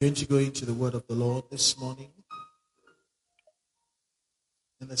Going to go into the word of the Lord this morning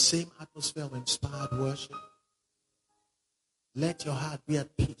in the same atmosphere of inspired worship. Let your heart be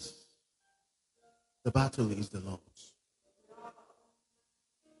at peace. The battle is the Lord's.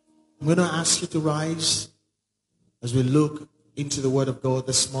 I'm going to ask you to rise as we look into the word of God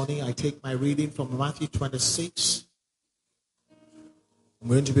this morning. I take my reading from Matthew 26. I'm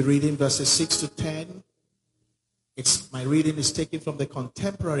going to be reading verses 6 to 10. My reading is taken from the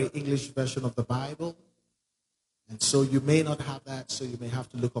contemporary English version of the Bible. And so you may not have that, so you may have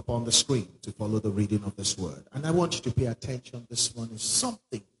to look up on the screen to follow the reading of this word. And I want you to pay attention this morning.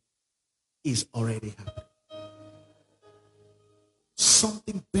 Something is already happening.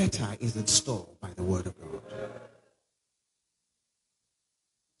 Something better is in store by the word of God.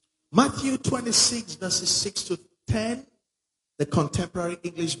 Matthew 26, verses 6 to 10. The contemporary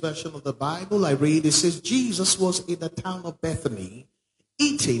English version of the Bible, I read, it says, Jesus was in the town of Bethany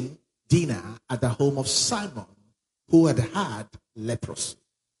eating dinner at the home of Simon, who had had leprosy.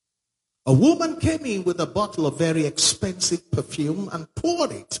 A woman came in with a bottle of very expensive perfume and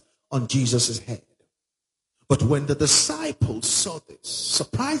poured it on Jesus' head. But when the disciples saw this,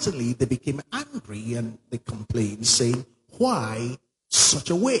 surprisingly, they became angry and they complained, saying, "Why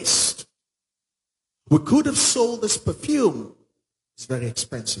such a waste? We could have sold this perfume, it's a very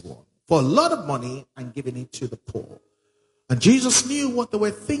expensive one, for a lot of money and given it to the poor." And Jesus knew what they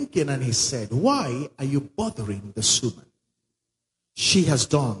were thinking, and he said, "Why are you bothering this woman? She has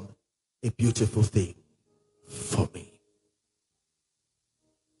done a beautiful thing for me."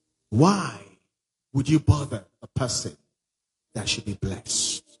 Why would you bother a person that should be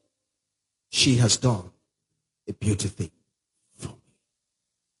blessed? She has done a beautiful thing for me.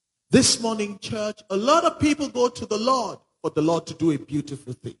 This morning, church, a lot of people go to the Lord for the Lord to do a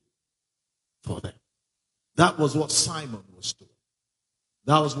beautiful thing for them. That was what Simon was doing.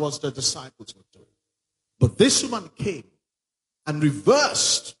 That was what the disciples were doing. But this woman came and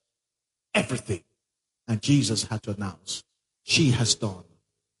reversed everything. And Jesus had to announce, she has done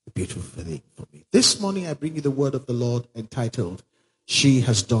a beautiful thing for me. This morning I bring you the word of the Lord entitled, she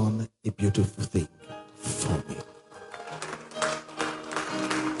has done a beautiful thing for me.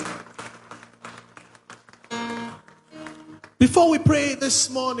 Before we pray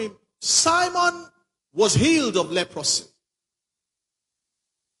this morning, Simon was healed of leprosy.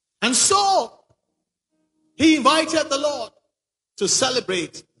 And so, he invited the Lord to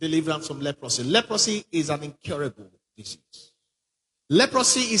celebrate deliverance from leprosy. Leprosy is an incurable disease.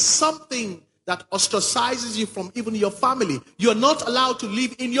 Leprosy is something that ostracizes you from even your family. You're not allowed to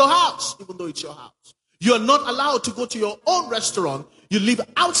live in your house, even though it's your house. You're not allowed to go to your own restaurant. You live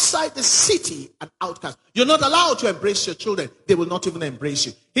outside the city, an outcast. You're not allowed to embrace your children. They will not even embrace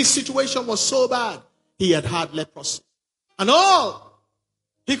you. His situation was so bad. He had had leprosy. And all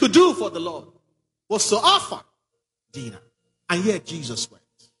he could do for the Lord was to offer dinner. And yet Jesus went.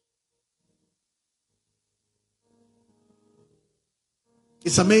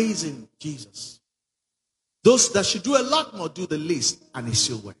 It's amazing, Jesus. Those that should do a lot more do the least, and he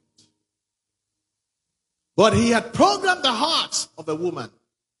still went. But he had programmed the hearts of a woman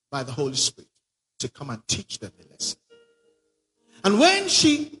by the Holy Spirit to come and teach them a lesson. And when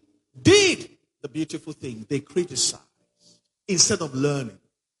she did the beautiful thing, they criticized instead of learning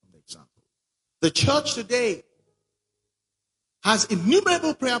from the example. The church today has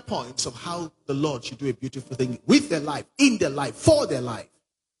innumerable prayer points of how the Lord should do a beautiful thing with their life, in their life, for their life.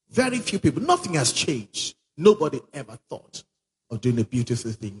 Very few people. Nothing has changed. Nobody ever thought of doing a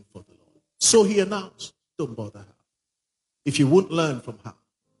beautiful thing for the Lord. So he announced, don't bother her. If you won't learn from her,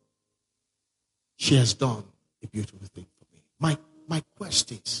 she has done a beautiful thing for me. My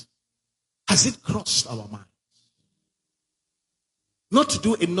question is, has it crossed our minds? Not to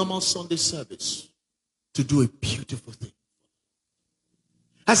do a normal Sunday service, to do a beautiful thing.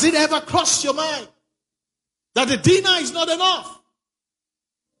 Has it ever crossed your mind that the dinner is not enough?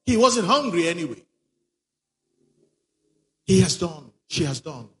 He wasn't hungry anyway. She has done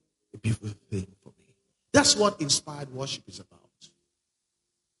a beautiful thing for me. That's what inspired worship is about.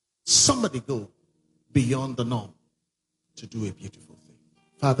 Somebody go beyond the norm to do a beautiful thing.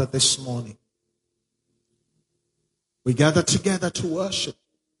 Father, this morning, we gather together to worship.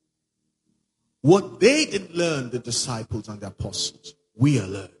 What they didn't learn, the disciples and the apostles, we are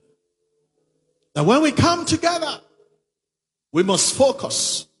learning. That when we come together, we must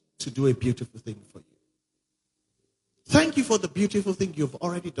focus to do a beautiful thing for you. Thank you for the beautiful thing you've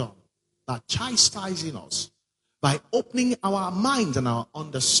already done, by chastising us, by opening our minds and our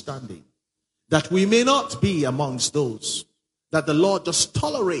understanding, that we may not be amongst those that the Lord just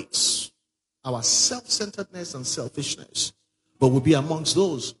tolerates our self-centeredness and selfishness, but will be amongst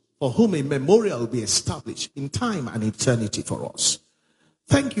those for whom a memorial will be established in time and eternity for us.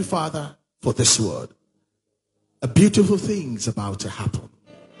 Thank you, Father, for this word. A beautiful thing's about to happen.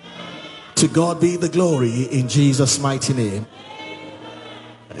 To God be the glory in Jesus' mighty name.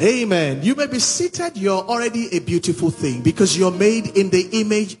 Amen. You may be seated. You're already a beautiful thing because you're made in the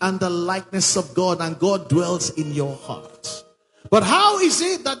image and the likeness of God, and God dwells in your heart. But how is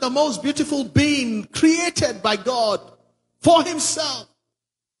it that the most beautiful being created by God for himself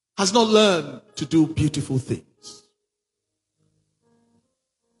has not learned to do beautiful things?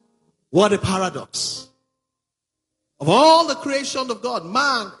 What a paradox. Of all the creation of God,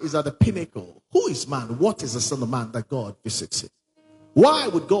 man is at the pinnacle. Who is man? What is the Son of Man that God visits it? Why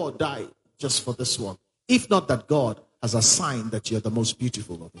would God die just for this one? If not that God has assigned that you're the most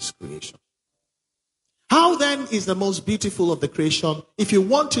beautiful of his creation. How then is the most beautiful of the creation? If you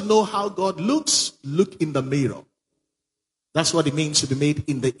want to know how God looks, look in the mirror. That's what it means to be made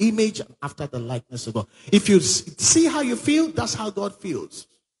in the image and after the likeness of God. If you see how you feel, that's how God feels.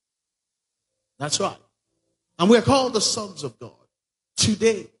 That's right. And we're called the sons of God.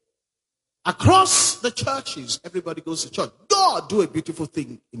 Today, across the churches, everybody goes to church. God, do a beautiful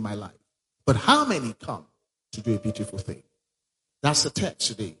thing in my life. But how many come to do a beautiful thing? That's the text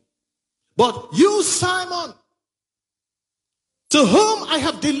today. But you, Simon, to whom I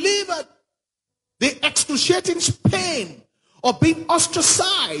have delivered the excruciating pain of being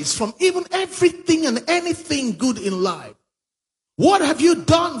ostracized from even everything and anything good in life. What have you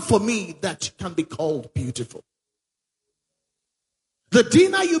done for me that can be called beautiful? The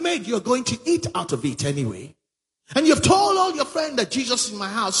dinner you made, you're going to eat out of it anyway. And you've told all your friends that Jesus is in my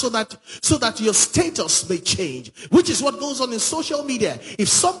house so that your status may change, which is what goes on in social media. If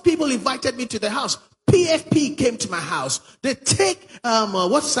some people invited me to their house, PFP came to my house, they take,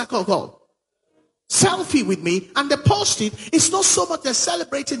 what's that called? Selfie with me, and they post it. It's not so much they're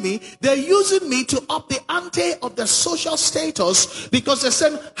celebrating me, they're using me to up the ante of their social status, because they're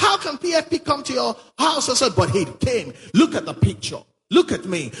saying, how can PFP come to your house? I said, but he came. Look at the picture. Look at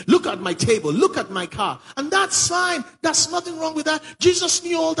me. Look at my table. Look at my car. And that's fine. There's nothing wrong with that. Jesus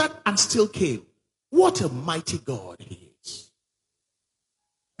knew all that and still came. What a mighty God he is.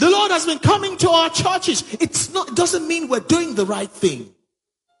 The Lord has been coming to our churches. It doesn't mean we're doing the right thing.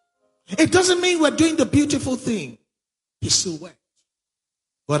 It doesn't mean we're doing the beautiful thing. He still went.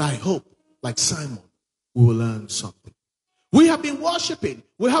 But I hope, like Simon, we will learn something. We have been worshiping.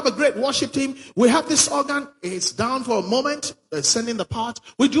 We have a great worship team. We have this organ. It's down for a moment, sending the part.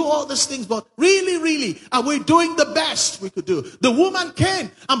 We do all these things, but really, are we doing the best we could do? The woman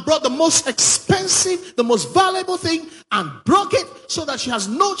came and brought the most expensive, the most valuable thing and broke it so that she has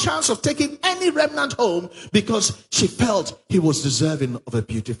no chance of taking any remnant home because she felt he was deserving of a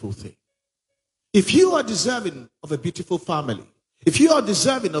beautiful thing. If you are deserving of a beautiful family, if you are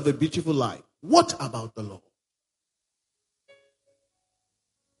deserving of a beautiful life, what about the Lord?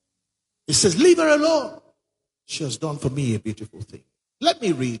 It says, leave her alone. She has done for me a beautiful thing. Let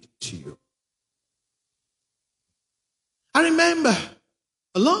me read to you. I remember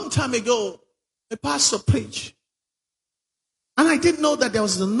a long time ago, a pastor preached. And I didn't know that there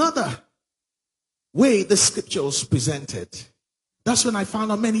was another way the scripture was presented. That's when I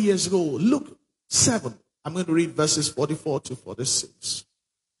found out many years ago. Luke 7. I'm going to read verses 44 to 46.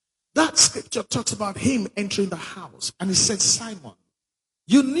 That scripture talks about him entering the house. And he said, Simon,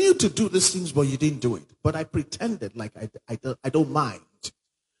 you knew to do these things, but you didn't do it. But I pretended like I don't mind.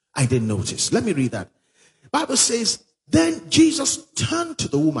 I didn't notice. Let me read that. The Bible says, then Jesus turned to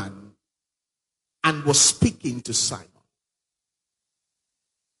the woman and was speaking to Simon.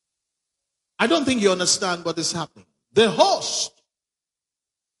 I don't think you understand what is happening. The host,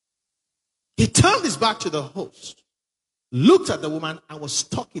 he turned his back to the host, looked at the woman and was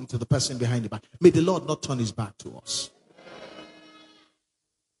talking to the person behind the back. May the Lord not turn his back to us.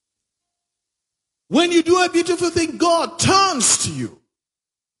 When you do a beautiful thing, God turns to you.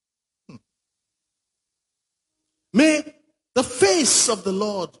 May the face of the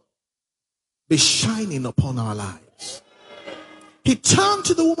Lord be shining upon our lives. He turned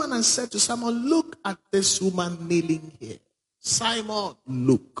to the woman and said to Simon, look at this woman kneeling here. Simon,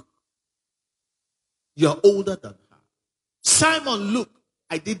 look. You're older than her. Simon, look.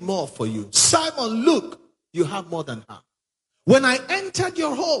 I did more for you. Simon, look. You have more than her. When I entered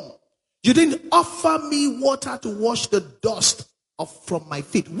your home, you didn't offer me water to wash the dust off from my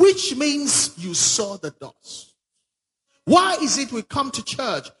feet, which means you saw the dust. Why is it we come to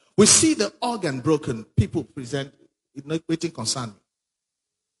church, we see the organ broken, people present, waiting concern me.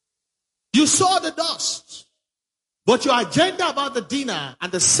 You saw the dust, but your agenda about the dinner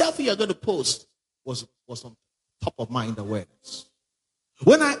and the selfie you're going to post was something. top of mind awareness.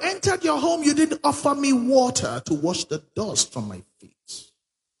 When I entered your home, you didn't offer me water to wash the dust from my feet,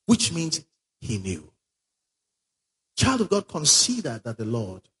 which means he knew. Child of God, consider that the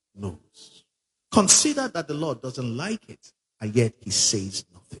Lord knows. Consider that the Lord doesn't like it, and yet he says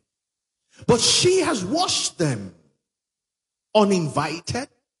nothing. But she has washed them uninvited.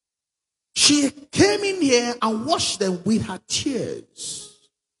 She came in here and washed them with her tears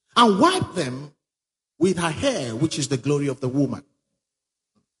and wiped them with her hair, which is the glory of the woman.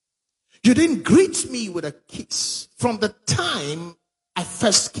 You didn't greet me with a kiss from the time I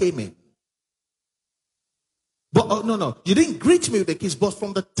first came in. But no, you didn't greet me with a kiss, but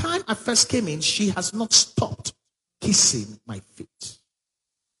from the time I first came in, she has not stopped kissing my feet.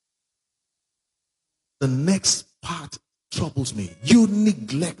 The next part troubles me. You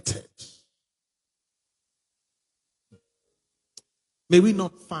neglected. May we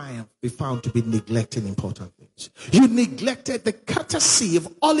not be found to be neglecting important things. You neglected the courtesy of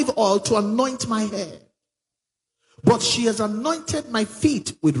olive oil to anoint my hair. But she has anointed my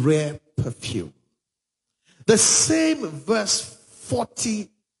feet with rare perfume. The same verse 40.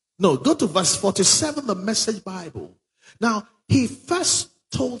 No, go to verse 47, the Message Bible. Now, he first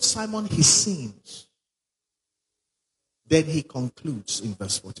told Simon his sins. Then he concludes in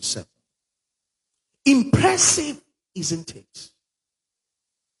verse 47. Impressive, isn't it?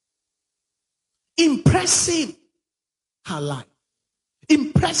 Impressive her life.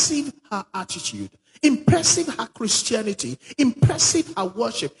 Impressive her attitude. Impressive her Christianity. Impressive her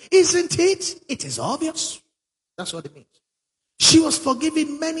worship. Isn't it? It is obvious. That's what it means. She was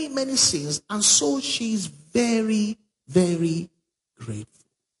forgiven many, many sins, and so she is very, very grateful.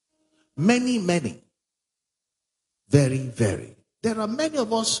 Many, many. Very, very. There are many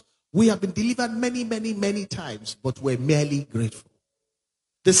of us, we have been delivered many, many, many times, but we're merely grateful.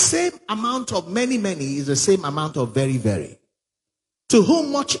 The same amount of many, many is the same amount of very, very. To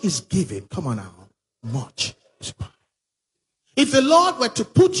whom much is given, come on now, much is required. If the Lord were to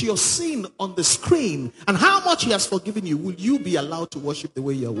put your sin on the screen and how much he has forgiven you, will you be allowed to worship the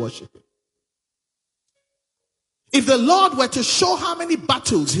way you're worshiping? If the Lord were to show how many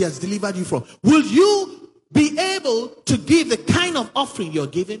battles he has delivered you from, will you be able to give the kind of offering you're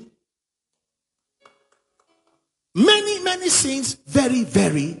giving? Many, many sins, very,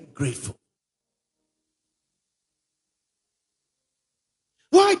 very grateful.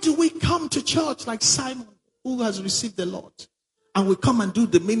 Why do we come to church like Simon, who has received the Lord, and we come and do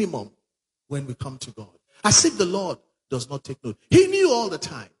the minimum when we come to God? As if the Lord does not take note. He knew all the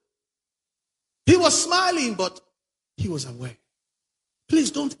time. He was smiling, but he was aware.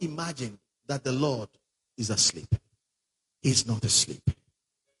 Please don't imagine that the Lord is asleep. He's not asleep.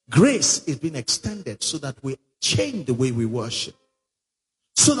 Grace is being extended so that we change the way we worship.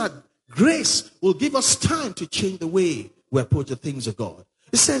 So that grace will give us time to change the way we approach the things of God.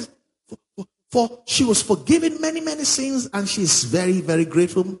 It says, for she was forgiven many, many sins, and she's very, very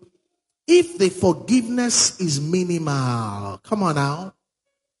grateful. If the forgiveness is minimal, come on now.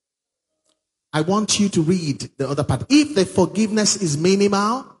 I want you to read the other part. If the forgiveness is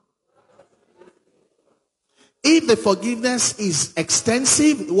minimal, if the forgiveness is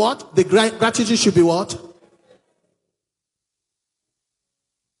extensive, what? The gratitude should be what?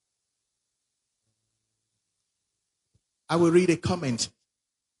 I will read a comment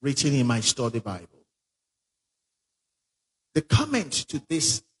written in my study Bible. The comment to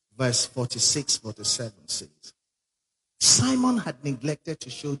this verse 46, 47 says, Simon had neglected to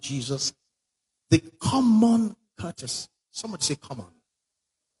show Jesus the common courtesy. Somebody say common.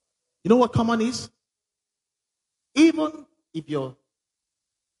 You know what common is? Even if your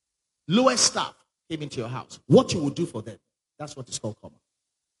lowest staff came into your house, what you would do for them, that's what is called common.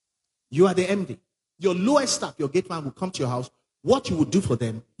 You are the MD. Your lowest staff, your gate man will come to your house. What you would do for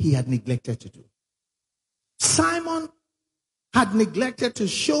them, he had neglected to do. Simon had neglected to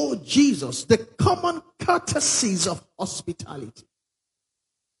show Jesus the common courtesies of hospitality.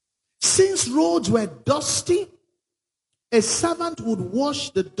 Since roads were dusty, a servant would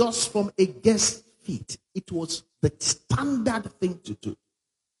wash the dust from a guest's feet. It was the standard thing to do.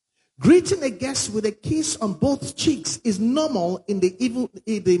 Greeting a guest with a kiss on both cheeks is normal in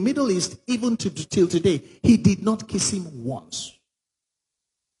the Middle East, even till today. He did not kiss him once.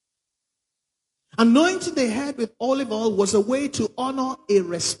 Anointing the head with olive oil was a way to honor a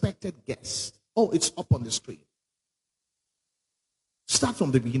respected guest. Oh, it's up on the screen. Start from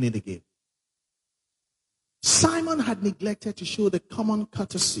the beginning again. Simon had neglected to show the common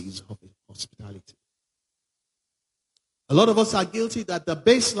courtesies of hospitality. A lot of us are guilty that the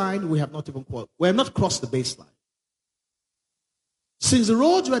baseline we have not crossed the baseline. Since the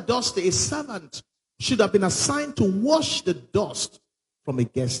roads were dusty, a servant should have been assigned to wash the dust from a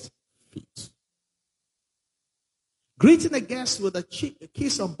guest's feet. Greeting a guest with a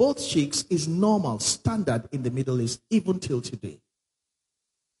kiss on both cheeks is normal, standard in the Middle East, even till today.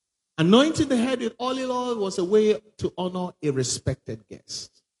 Anointing the head with olive oil was a way to honor a respected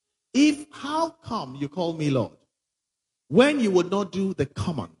guest. How come you call me Lord when you would not do the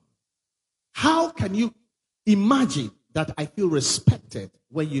common? How can you imagine that I feel respected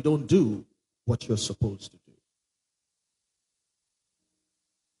when you don't do what you're supposed to do?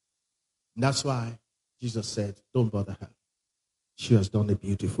 And that's why Jesus said, don't bother her. She has done a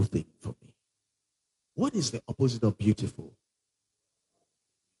beautiful thing for me. What is the opposite of beautiful?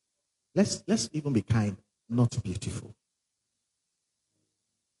 Let's even be kind, not beautiful.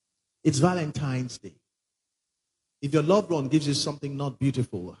 It's Valentine's Day. If your loved one gives you something not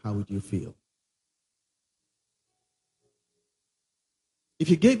beautiful, how would you feel? If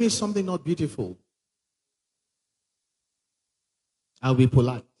you gave me something not beautiful, I'll be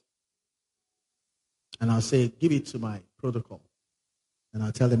polite. And I'll say, give it to my protocol. And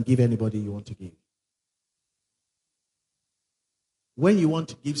I'll tell them, give anybody you want to give. When you want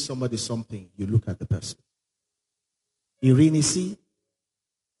to give somebody something, you look at the person. Irinisi,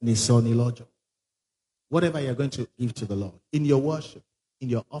 Nisoni Lojo. Whatever you're going to give to the Lord, in your worship, in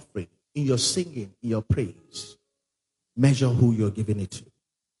your offering, in your singing, in your praise, measure who you're giving it to.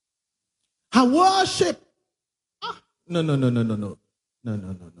 Her worship.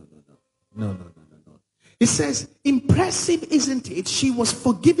 No. It says, impressive, isn't it? She was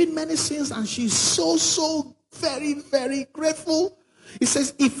forgiven many sins and she's so very, very grateful. It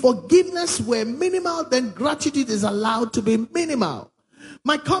says, if forgiveness were minimal, then gratitude is allowed to be minimal.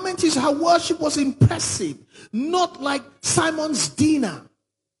 My comment is her worship was impressive, not like Simon's dinner.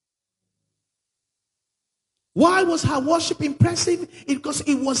 Why was her worship impressive? Because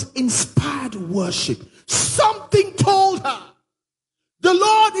it was inspired worship. Something told her, the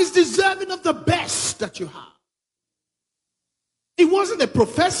Lord is deserving of the best that you have. It wasn't a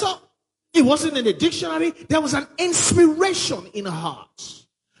professor. It wasn't in a dictionary. There was an inspiration in her heart.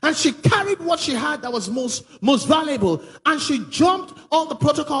 And she carried what she had that was most valuable. And she jumped all the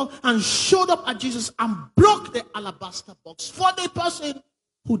protocol and showed up at Jesus and broke the alabaster box for the person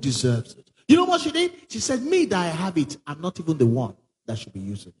who deserves it. You know what she did? She said, me that I have it, I'm not even the one that should be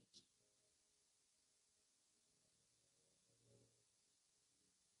using it.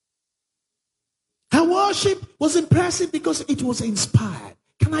 Her worship was impressive because it was inspired.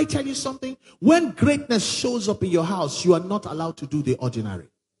 Can I tell you something? When greatness shows up in your house, you are not allowed to do the ordinary.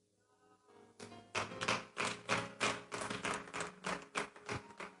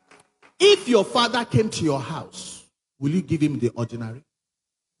 If your father came to your house, will you give him the ordinary?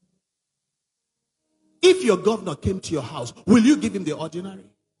 If your governor came to your house, will you give him the ordinary?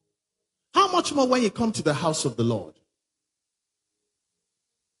 How much more when you come to the house of the Lord?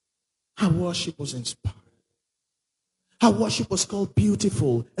 Her worship was inspired. Her worship was called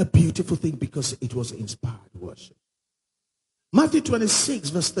beautiful, a beautiful thing because it was inspired worship. Matthew 26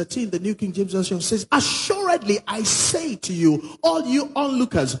 verse 13, the New King James Version says, assuredly I say to you, all you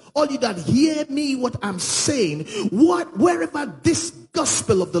onlookers, all you that hear me what I'm saying, wherever this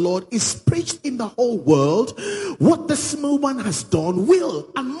gospel of the Lord is preached in the whole world, what this woman has done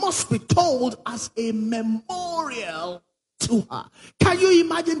will and must be told as a memorial to her. Can you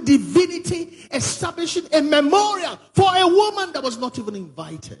imagine divinity establishing a memorial for a woman that was not even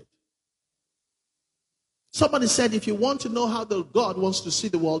invited? Somebody said, if you want to know how the God wants to see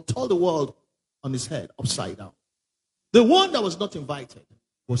the world, turn the world on his head, upside down. The one that was not invited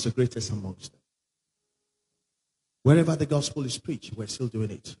was the greatest amongst them. Wherever the gospel is preached, we're still doing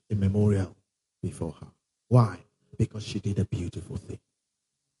it, a memorial before her. Why? Because she did a beautiful thing.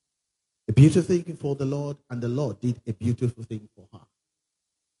 A beautiful thing for the Lord, and the Lord did a beautiful thing for her.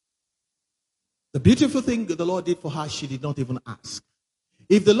 The beautiful thing the Lord did for her, she did not even ask.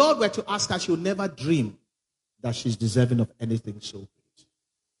 If the Lord were to ask her, she would never dream that she's deserving of anything so great.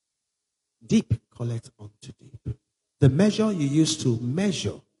 Deep collect unto deep. The measure you use to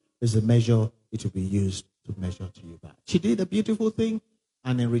measure is the measure it will be used to measure to you back. She did a beautiful thing,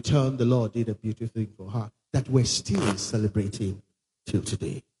 and in return, the Lord did a beautiful thing for her that we're still celebrating till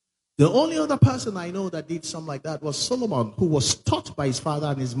today. The only other person I know that did something like that was Solomon, who was taught by his father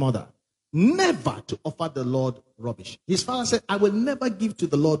and his mother never to offer the Lord rubbish. His father said, I will never give to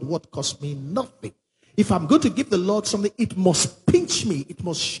the Lord what cost me nothing. If I'm going to give the Lord something, it must pinch me, it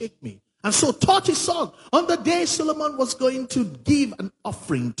must shake me. And so taught his son. On the day Solomon was going to give an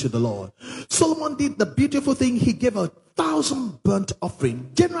offering to the Lord, Solomon did the beautiful thing. He gave 1,000 burnt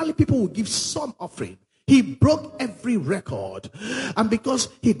offering. Generally, people will give some offering. He broke every record. And because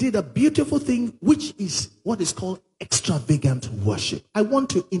he did a beautiful thing, which is what is called extravagant worship. I want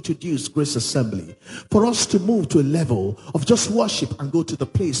to introduce Grace Assembly for us to move to a level of just worship and go to the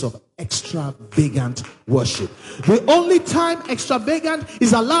place of extravagant worship. The only time extravagant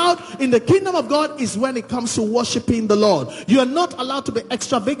is allowed in the kingdom of God is when it comes to worshiping the Lord. You are not allowed to be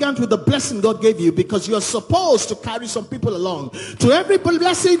extravagant with the blessing God gave you, because you are supposed to carry some people along. To every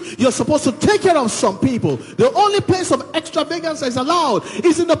blessing, you're supposed to take care of some people. The only place of extravagance is allowed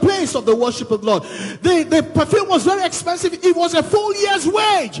is in the place of the worship of God. The perfume was very expensive. It was a full year's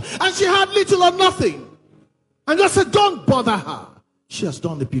wage, and she had little or nothing. And God said, don't bother her. She has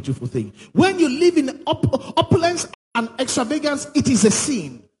done the beautiful thing. When you live in opulence and extravagance, it is a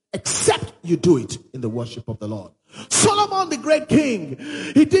sin, except you do it in the worship of the Lord. Solomon, the great king,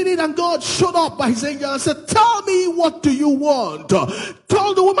 he did it, and God showed up by his angel and said, tell me, what do you want?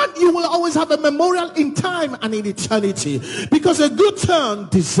 Told the woman, you will always have a memorial in time and in eternity, because a good turn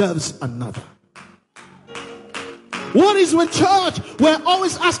deserves another. What is with church? We're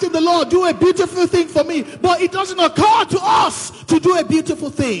always asking the Lord, do a beautiful thing for me, but it doesn't occur to us to do a beautiful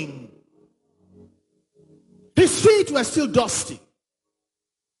thing. His feet were still dusty.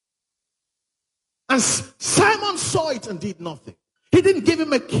 And Simon saw it and did nothing. He didn't give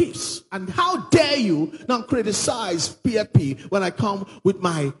him a kiss. And how dare you now criticize PFP when I come with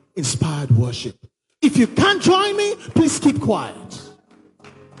my inspired worship? If you can't join me, please keep quiet.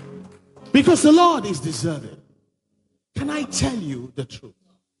 Because the Lord is deserving. Can I tell you the truth?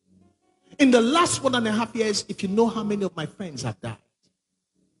 In the last 1.5 years, if you know how many of my friends have died,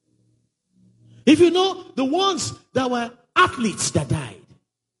 if you know the ones that were athletes that died,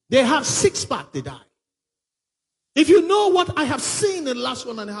 they have six-pack, they died. If you know what I have seen in the last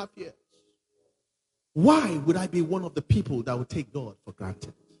 1.5 years, why would I be one of the people that would take God for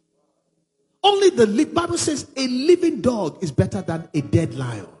granted? Only the Bible says a living dog is better than a dead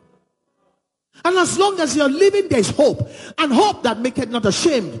lion. And as long as you're living, there's hope. And hope that maketh not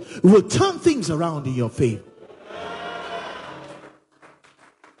ashamed will turn things around in your favor.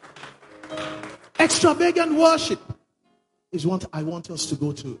 Extravagant worship is what I want us to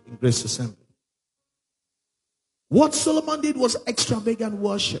go to in Grace Assembly. What Solomon did was extravagant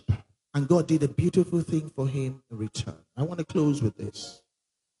worship. And God did a beautiful thing for him in return. I want to close with this.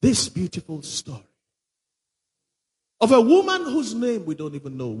 This beautiful story of a woman whose name we don't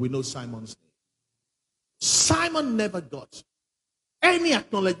even know. We know Simon's name. Simon never got any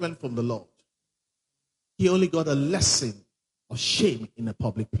acknowledgement from the Lord. He only got a lesson of shame in a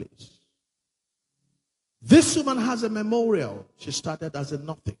public place. This woman has a memorial. She started as a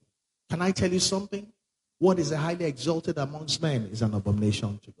nothing. Can I tell you something? What is highly exalted amongst men is an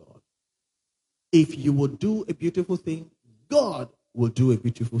abomination to God. If you will do a beautiful thing, God will do a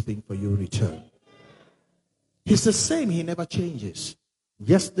beautiful thing for you in return. He's the same. He never changes.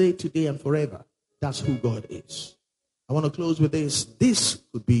 Yesterday, today, and forever. That's who God is. I want to close with this. This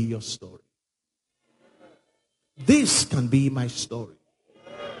could be your story. This can be my story.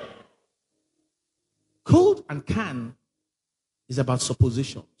 Could and can is about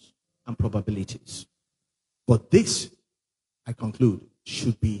suppositions and probabilities. But this, I conclude,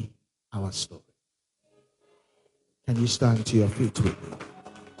 should be our story. Can you stand to your feet with me?